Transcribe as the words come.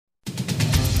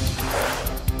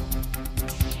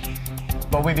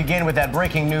But we begin with that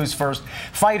breaking news first.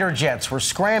 Fighter jets were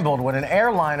scrambled when an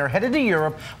airliner headed to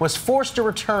Europe was forced to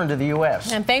return to the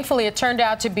U.S. And thankfully, it turned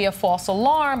out to be a false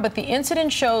alarm, but the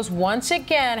incident shows once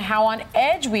again how on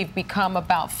edge we've become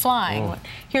about flying.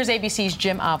 Here's ABC's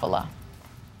Jim Avila.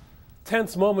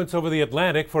 Tense moments over the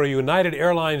Atlantic for a United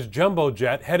Airlines jumbo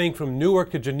jet heading from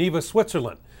Newark to Geneva,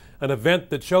 Switzerland. An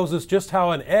event that shows us just how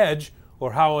on edge,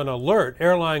 or how on alert,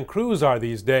 airline crews are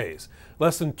these days.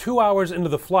 Less than 2 hours into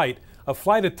the flight, a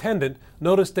flight attendant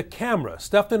noticed a camera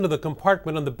stuffed into the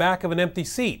compartment on the back of an empty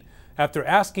seat. After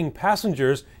asking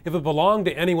passengers if it belonged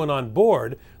to anyone on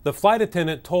board, the flight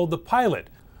attendant told the pilot,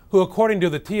 who, according to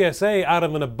the TSA, out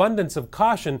of an abundance of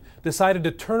caution, decided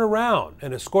to turn around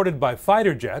and, escorted by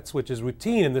fighter jets, which is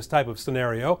routine in this type of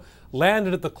scenario,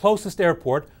 landed at the closest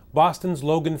airport, Boston's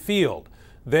Logan Field.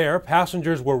 There,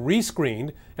 passengers were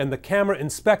rescreened and the camera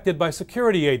inspected by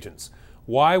security agents.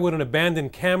 Why would an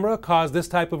abandoned camera cause this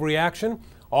type of reaction,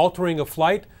 altering a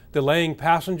flight, delaying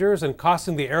passengers, and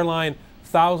costing the airline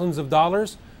thousands of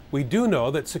dollars? We do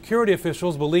know that security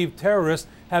officials believe terrorists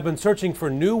have been searching for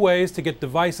new ways to get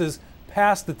devices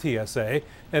past the TSA,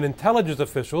 and intelligence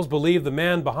officials believe the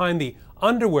man behind the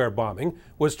underwear bombing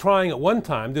was trying at one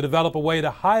time to develop a way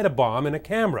to hide a bomb in a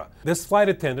camera. This flight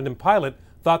attendant and pilot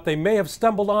thought they may have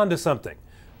stumbled onto something,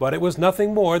 but it was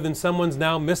nothing more than someone's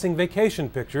now missing vacation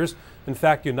pictures. In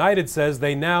fact, United says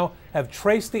they now have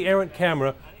traced the errant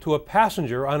camera to a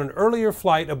passenger on an earlier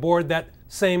flight aboard that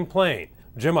same plane.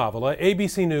 Jim Avila,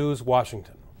 ABC News,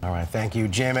 Washington. All right, thank you,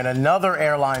 Jim. And another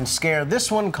airline scare,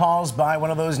 this one caused by one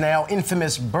of those now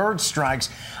infamous bird strikes.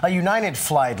 A United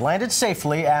flight landed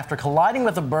safely after colliding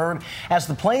with a bird as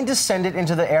the plane descended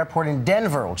into the airport in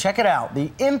Denver. Well, check it out.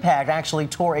 The impact actually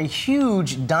tore a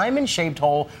huge diamond-shaped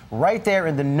hole right there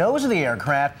in the nose of the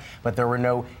aircraft, but there were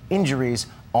no injuries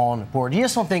on board. You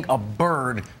just don't think a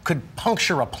bird could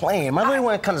puncture a plane. Am I the only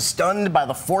one kind of stunned by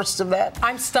the force of that?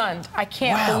 I'm stunned. I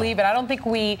can't believe it. I don't think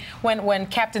when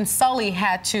Captain Sully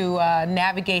had to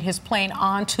navigate his plane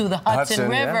onto the Hudson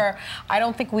River, I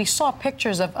don't think we saw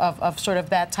pictures of sort of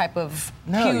that type of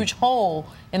huge hole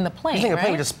in the plane. You think a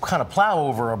plane would just kind of plow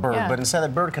over a bird, but instead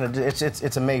that bird kind of,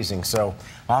 it's amazing. So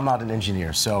I'm not an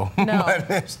engineer, so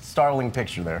but startling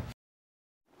picture there.